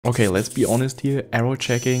Okay, let's be honest here, error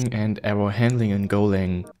checking and error handling in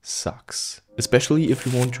Golang sucks. Especially if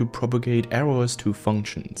you want to propagate errors to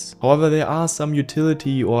functions. However, there are some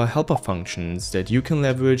utility or helper functions that you can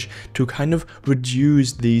leverage to kind of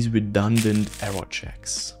reduce these redundant error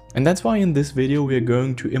checks. And that's why in this video we are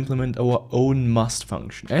going to implement our own must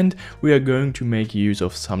function, and we are going to make use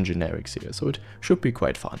of some generics here, so it should be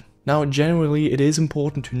quite fun. Now, generally, it is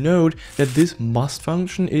important to note that this must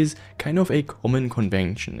function is kind of a common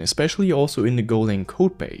convention, especially also in the Golang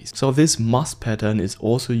codebase. So this must pattern is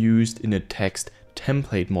also used in a text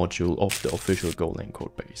template module of the official Golang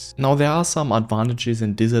codebase. Now, there are some advantages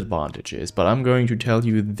and disadvantages, but I'm going to tell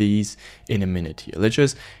you these in a minute here. Let's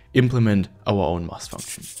just implement our own must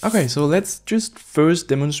function. Okay, so let's just first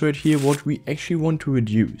demonstrate here what we actually want to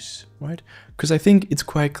reduce, right? Because I think it's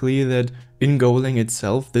quite clear that in Golang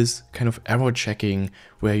itself, this kind of error checking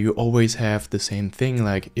where you always have the same thing,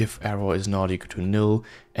 like if error is not equal to nil,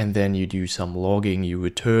 and then you do some logging, you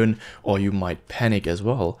return, or you might panic as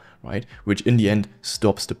well, right? Which in the end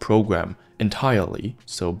stops the program entirely.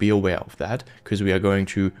 So be aware of that, because we are going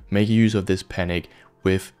to make use of this panic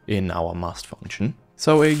within our must function.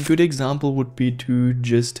 So a good example would be to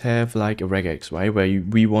just have like a regex, right? Where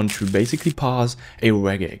we want to basically pass a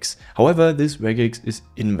regex. However, this regex is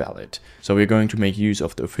invalid. So we're going to make use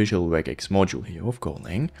of the official regex module here of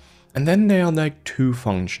Golang. And then there are like two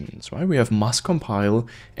functions, right? We have must compile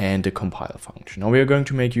and the compile function. Now we are going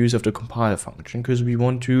to make use of the compile function because we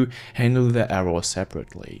want to handle the error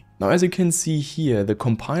separately. Now, as you can see here, the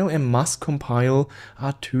compile and must compile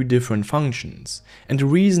are two different functions. And the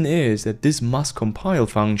reason is that this must compile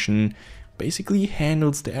function basically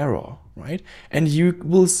handles the error, right? And you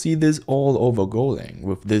will see this all over Golang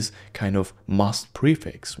with this kind of must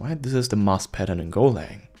prefix, right? This is the must pattern in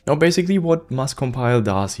Golang. Now, basically what must compile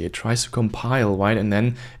does here, it tries to compile, right? And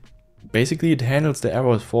then basically it handles the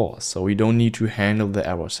errors for us, so we don't need to handle the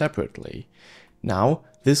error separately. Now,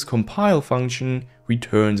 this compile function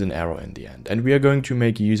returns an error in the end, and we are going to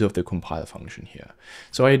make use of the compile function here.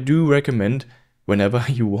 So I do recommend, whenever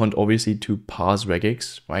you want obviously to pass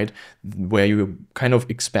regex, right, where you kind of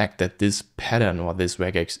expect that this pattern or this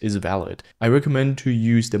regex is valid, I recommend to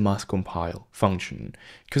use the must compile function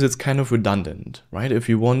because it's kind of redundant, right? If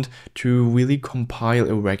you want to really compile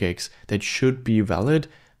a regex that should be valid,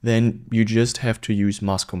 then you just have to use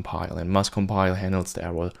must compile, and must compile handles the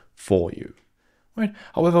error for you, right?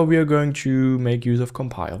 However, we are going to make use of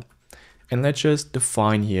compile, and let's just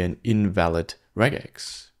define here an invalid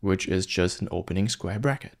regex, which is just an opening square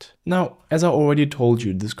bracket. Now, as I already told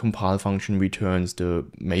you, this compile function returns the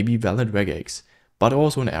maybe valid regex, but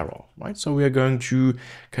also an error, right? So we are going to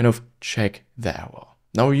kind of check the error.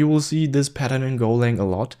 Now you will see this pattern in Golang a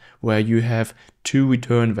lot, where you have two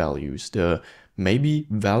return values, the maybe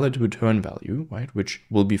valid return value, right, which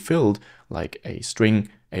will be filled like a string,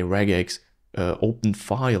 a regex, open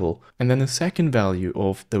file, and then the second value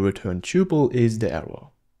of the return tuple is the error,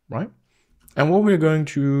 right? And what we're going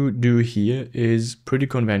to do here is pretty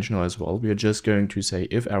conventional as well. We are just going to say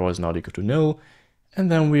if error is not equal to nil,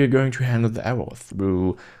 and then we are going to handle the error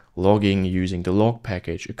through logging using the log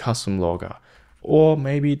package, a custom logger, or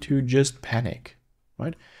maybe to just panic,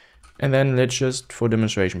 right? And then let's just, for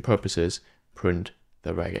demonstration purposes, print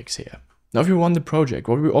the regex here. Now, if you run the project,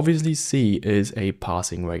 what we obviously see is a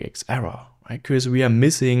passing regex error, right? Because we are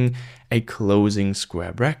missing a closing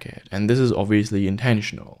square bracket, and this is obviously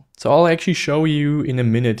intentional. So I'll actually show you in a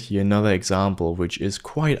minute here another example, which is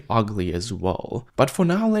quite ugly as well. But for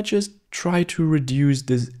now, let's just try to reduce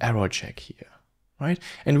this error check here, right?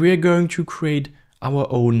 And we are going to create our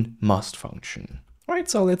own must function. All right,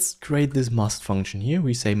 so let's create this must function here.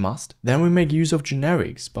 We say must, then we make use of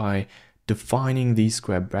generics by defining these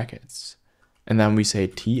square brackets. And then we say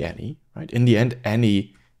t_any, right? In the end,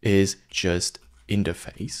 any is just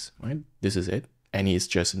interface, right? This is it. Any is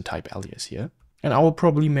just in type alias here. And I will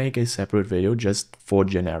probably make a separate video just for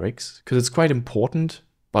generics, because it's quite important,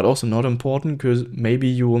 but also not important because maybe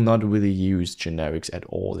you will not really use generics at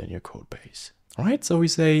all in your code base. All right, so we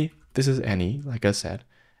say this is any, like I said,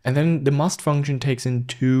 and then the must function takes in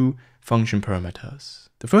two function parameters.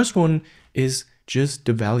 The first one is just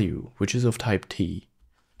the value, which is of type t,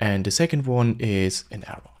 and the second one is an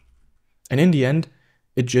error. And in the end,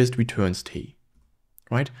 it just returns t.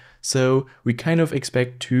 Right? So we kind of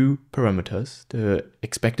expect two parameters, the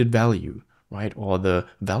expected value, right? Or the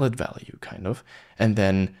valid value kind of, and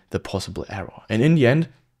then the possible error. And in the end,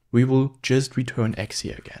 we will just return x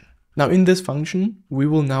here again. Now in this function, we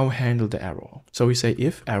will now handle the error. So we say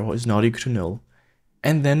if error is not equal to nil,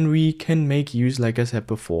 and then we can make use, like I said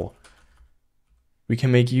before, we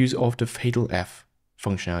can make use of the fatal f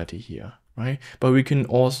functionality here, right? But we can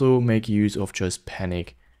also make use of just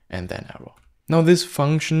panic and then error. Now this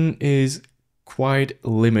function is quite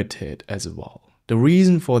limited as well. The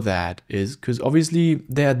reason for that is because obviously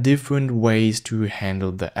there are different ways to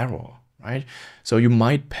handle the error, right? So you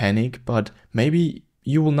might panic, but maybe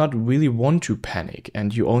you will not really want to panic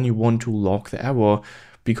and you only want to log the error,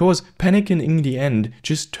 because panicking in the end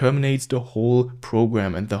just terminates the whole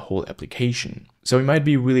program and the whole application. So we might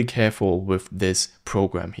be really careful with this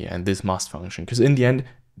program here and this must function, because in the end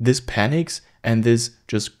this panics and this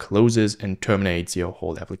just closes and terminates your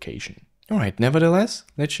whole application. All right, nevertheless,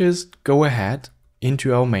 let's just go ahead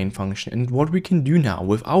into our main function, and what we can do now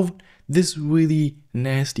without this really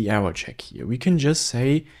nasty error check here, we can just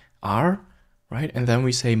say R, right? And then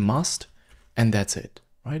we say must, and that's it,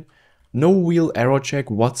 right? No real error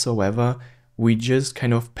check whatsoever. We just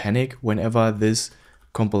kind of panic whenever this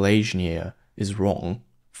compilation here is wrong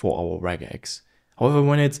for our regex. However,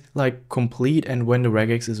 when it's like complete and when the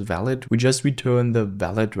regex is valid, we just return the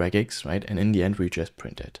valid regex, right? And in the end, we just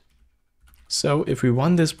print it. So if we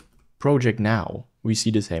run this project now, we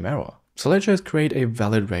see the same error. So let's just create a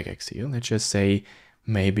valid regex here. Let's just say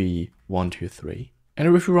maybe 1, 2, 3.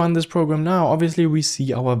 And if we run this program now, obviously we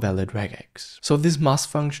see our valid regex. So this must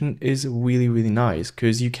function is really, really nice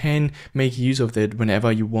because you can make use of it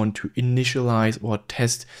whenever you want to initialize or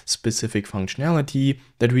test specific functionality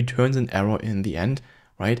that returns an error in the end,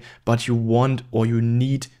 right? But you want or you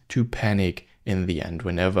need to panic in the end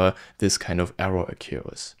whenever this kind of error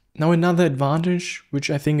occurs. Now another advantage, which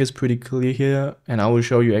I think is pretty clear here, and I will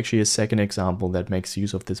show you actually a second example that makes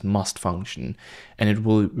use of this must function, and it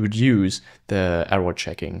will reduce the error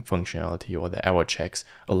checking functionality or the error checks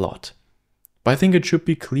a lot. But I think it should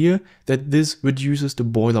be clear that this reduces the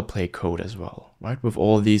boilerplate code as well, right? With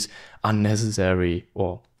all these unnecessary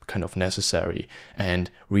or kind of necessary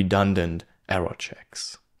and redundant error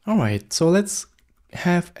checks. All right, so let's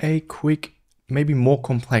have a quick, maybe more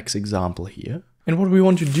complex example here. And what we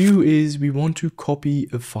want to do is we want to copy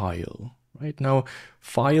a file, right? Now,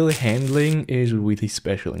 file handling is really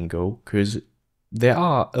special in Go because there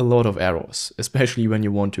are a lot of errors, especially when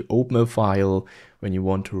you want to open a file, when you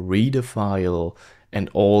want to read a file, and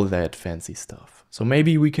all that fancy stuff. So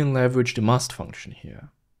maybe we can leverage the must function here.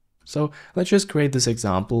 So let's just create this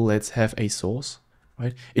example. Let's have a source,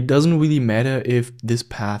 right? It doesn't really matter if this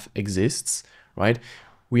path exists, right?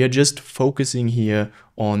 We are just focusing here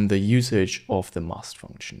on the usage of the must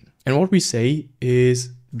function. And what we say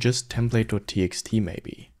is just template.txt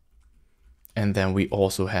maybe. And then we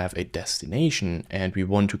also have a destination and we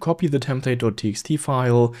want to copy the template.txt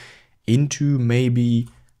file into maybe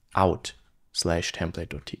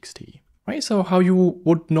out/template.txt. Right? So how you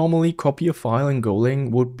would normally copy a file in Golang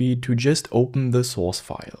would be to just open the source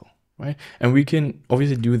file, right? And we can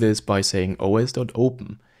obviously do this by saying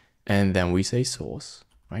os.open and then we say source.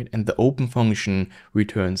 Right? And the open function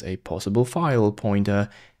returns a possible file pointer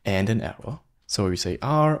and an error. So we say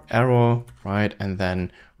R error, right? And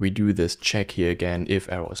then we do this check here again if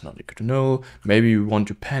error is not equal to null. Maybe we want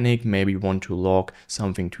to panic, maybe we want to log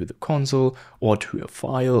something to the console or to a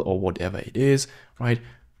file or whatever it is, right?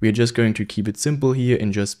 We're just going to keep it simple here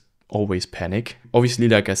and just always panic. Obviously,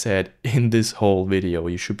 like I said, in this whole video,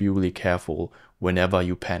 you should be really careful whenever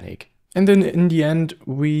you panic. And then in the end,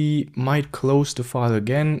 we might close the file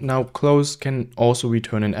again. Now close can also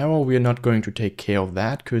return an error. We are not going to take care of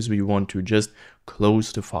that because we want to just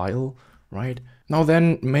close the file, right? Now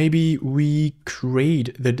then maybe we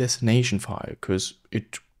create the destination file because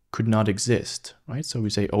it could not exist, right? So we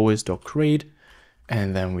say os.create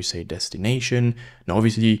and then we say destination. Now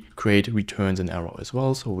obviously create returns an error as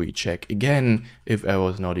well. So we check again if error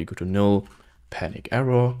is not equal to null, panic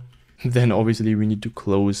error. Then obviously we need to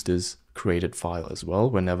close this created file as well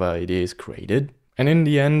whenever it is created. And in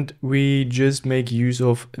the end, we just make use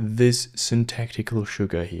of this syntactical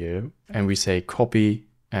sugar here. And we say copy,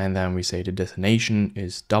 and then we say the destination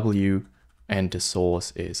is W and the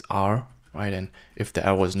source is R, right? And if the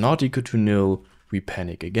error is not equal to null, we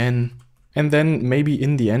panic again. And then maybe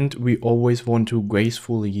in the end, we always want to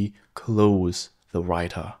gracefully close the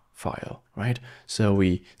writer file, right? So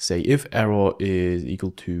we say if error is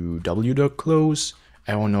equal to w.close,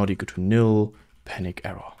 error not equal to null, panic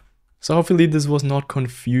error. So hopefully this was not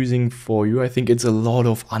confusing for you. I think it's a lot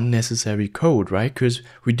of unnecessary code, right? Because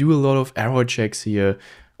we do a lot of error checks here.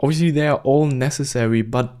 Obviously they are all necessary,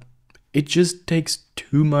 but it just takes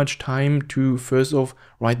too much time to first off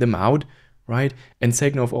write them out, right? And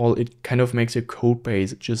second of all, it kind of makes your code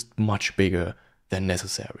base just much bigger than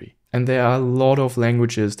necessary. And there are a lot of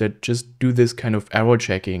languages that just do this kind of error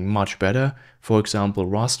checking much better. For example,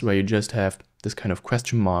 Rust, where you just have this kind of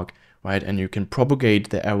question mark right? And you can propagate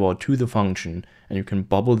the error to the function and you can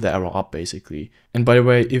bubble the error up basically. And by the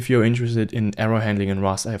way, if you're interested in error handling in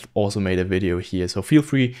Rust, I've also made a video here. So feel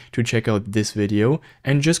free to check out this video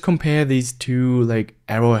and just compare these two like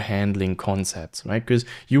error handling concepts, right? Because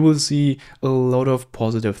you will see a lot of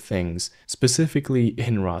positive things specifically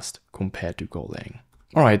in Rust compared to Golang.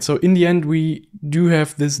 All right, so in the end, we do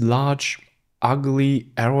have this large,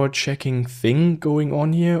 ugly error checking thing going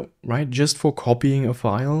on here, right? Just for copying a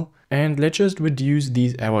file. And let's just reduce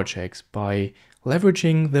these error checks by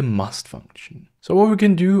leveraging the must function. So what we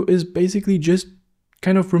can do is basically just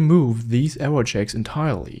kind of remove these error checks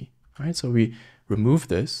entirely, right? So we remove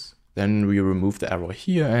this, then we remove the error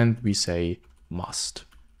here and we say must,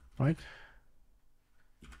 right?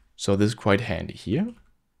 So this is quite handy here.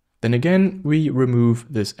 Then again, we remove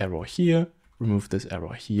this error here, remove this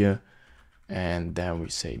error here, and then we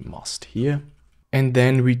say must here. And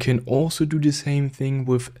then we can also do the same thing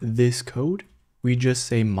with this code. We just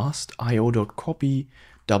say must io.copy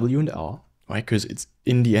w and r, right? Because it's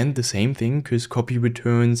in the end the same thing, because copy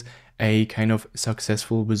returns a kind of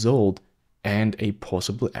successful result and a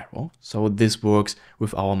possible error. So this works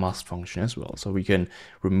with our must function as well. So we can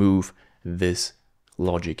remove this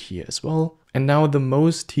logic here as well. And now the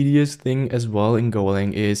most tedious thing as well in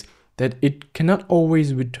Golang is that it cannot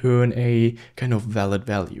always return a kind of valid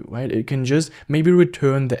value, right? It can just maybe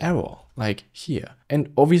return the error like here.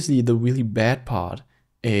 And obviously the really bad part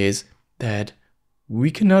is that we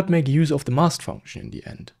cannot make use of the must function in the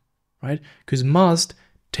end, right? Because must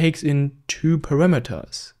takes in two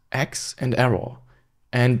parameters, x and error,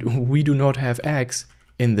 and we do not have x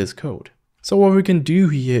in this code. So what we can do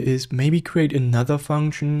here is maybe create another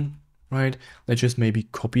function, right? Let's just maybe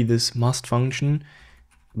copy this must function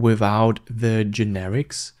without the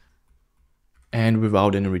generics and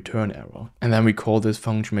without any return error. And then we call this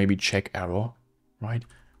function maybe check error, right?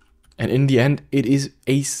 And in the end, it is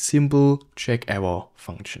a simple check error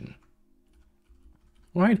function,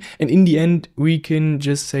 right? And in the end, we can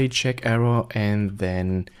just say check error and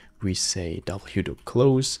then we say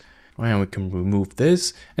w.close, right? And we can remove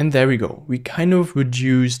this and there we go. We kind of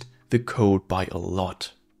reduced the code by a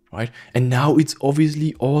lot, right? And now it's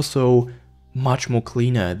obviously also much more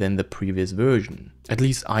cleaner than the previous version, at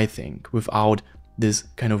least I think, without this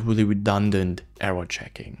kind of really redundant error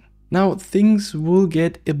checking. Now things will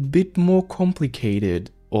get a bit more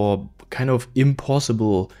complicated or kind of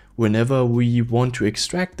impossible whenever we want to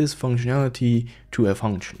extract this functionality to a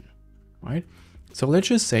function, right? So let's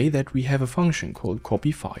just say that we have a function called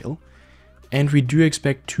copy file and we do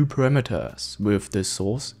expect two parameters with the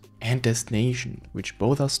source and destination, which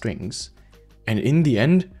both are strings. And in the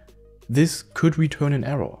end, this could return an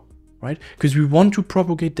error, right? Because we want to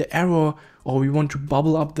propagate the error or we want to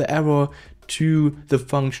bubble up the error to the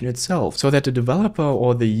function itself so that the developer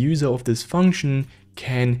or the user of this function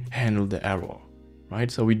can handle the error,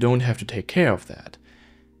 right? So we don't have to take care of that.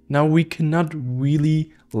 Now we cannot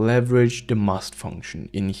really leverage the must function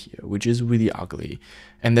in here, which is really ugly.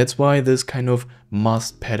 And that's why this kind of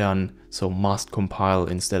must pattern, so must compile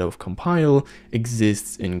instead of compile,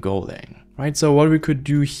 exists in Golang, right? So what we could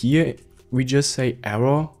do here, we just say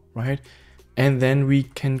error, right? And then we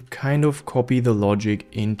can kind of copy the logic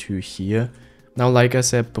into here. Now, like I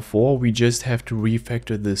said before, we just have to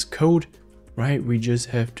refactor this code, right? We just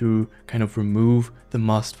have to kind of remove the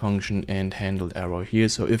must function and handle error here.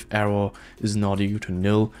 So if error is not equal to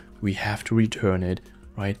nil, we have to return it,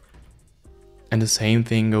 right? And the same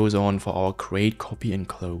thing goes on for our create, copy, and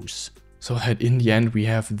close. So that in the end, we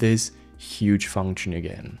have this huge function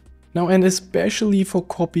again. Now, and especially for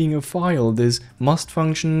copying a file, this must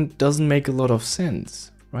function doesn't make a lot of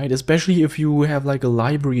sense, right? Especially if you have like a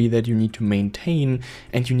library that you need to maintain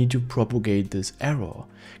and you need to propagate this error.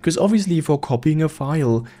 Because obviously for copying a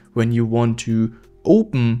file, when you want to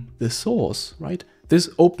open the source, right? This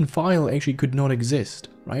open file actually could not exist,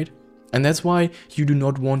 right? And that's why you do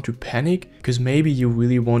not want to panic, because maybe you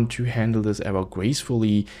really want to handle this error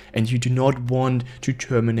gracefully and you do not want to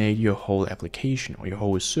terminate your whole application or your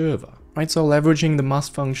whole server, right? So leveraging the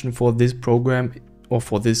must function for this program or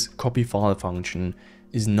for this copy file function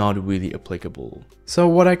is not really applicable. So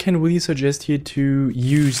what I can really suggest here to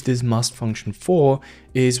use this must function for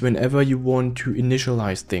is whenever you want to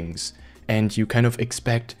initialize things and you kind of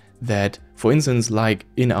expect that, for instance, like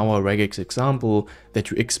in our regex example,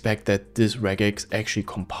 that you expect that this regex actually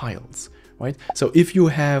compiles, right? So if you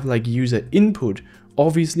have like user input,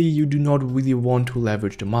 obviously you do not really want to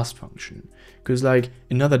leverage the must function, because like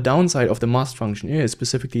another downside of the must function is,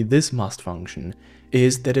 specifically this must function,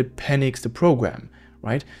 is that it panics the program,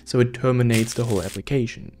 right? So it terminates the whole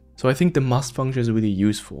application. So I think the must function is really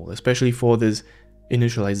useful, especially for this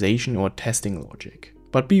initialization or testing logic.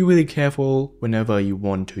 But be really careful whenever you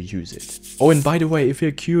want to use it. Oh, and by the way, if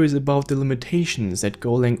you're curious about the limitations that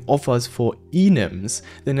Golang offers for enums,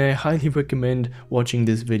 then I highly recommend watching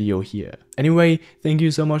this video here. Anyway, thank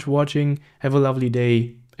you so much for watching, have a lovely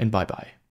day, and bye bye.